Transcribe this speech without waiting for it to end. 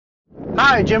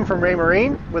Hi, Jim from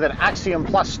Raymarine with an Axiom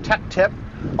Plus tech tip.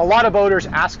 A lot of boaters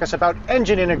ask us about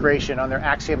engine integration on their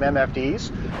Axiom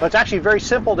MFDs, but it's actually very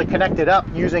simple to connect it up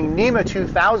using NEMA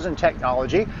 2000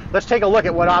 technology. Let's take a look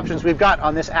at what options we've got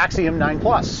on this Axiom 9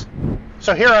 Plus.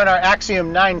 So here on our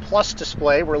Axiom 9 Plus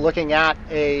display, we're looking at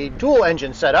a dual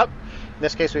engine setup. In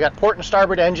this case, we've got port and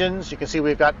starboard engines. You can see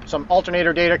we've got some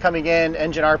alternator data coming in,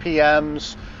 engine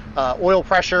RPMs, oil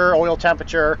pressure, oil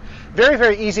temperature. Very,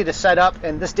 very easy to set up,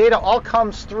 and this data all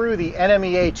comes through the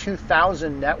NMEA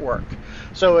 2000 network.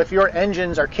 So if your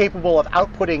engines are capable of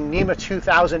outputting NEMA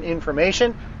 2000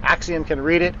 information, Axiom can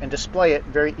read it and display it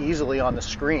very easily on the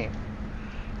screen.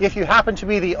 If you happen to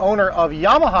be the owner of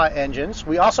Yamaha engines,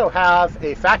 we also have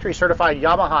a factory certified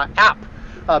Yamaha app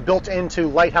built into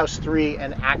Lighthouse 3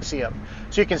 and Axiom.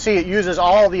 So you can see it uses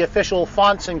all the official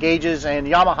fonts and gauges and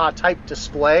Yamaha type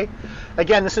display.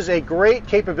 Again, this is a great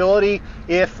capability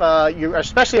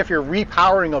especially if you're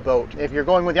repowering a boat. If you're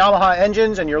going with Yamaha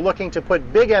engines and you're looking to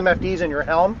put big MFDs in your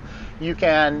helm, you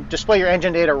can display your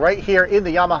engine data right here in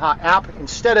the Yamaha app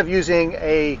instead of using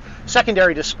a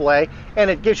secondary display, and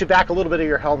it gives you back a little bit of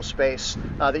your helm space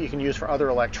that you can use for other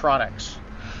electronics.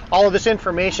 All of this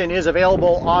information is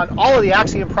available on all of the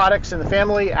Axiom products in the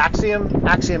family: Axiom,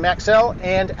 Axiom XL,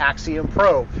 and Axiom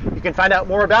Pro. You can find out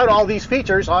more about all these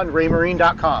features on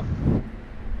raymarine.com.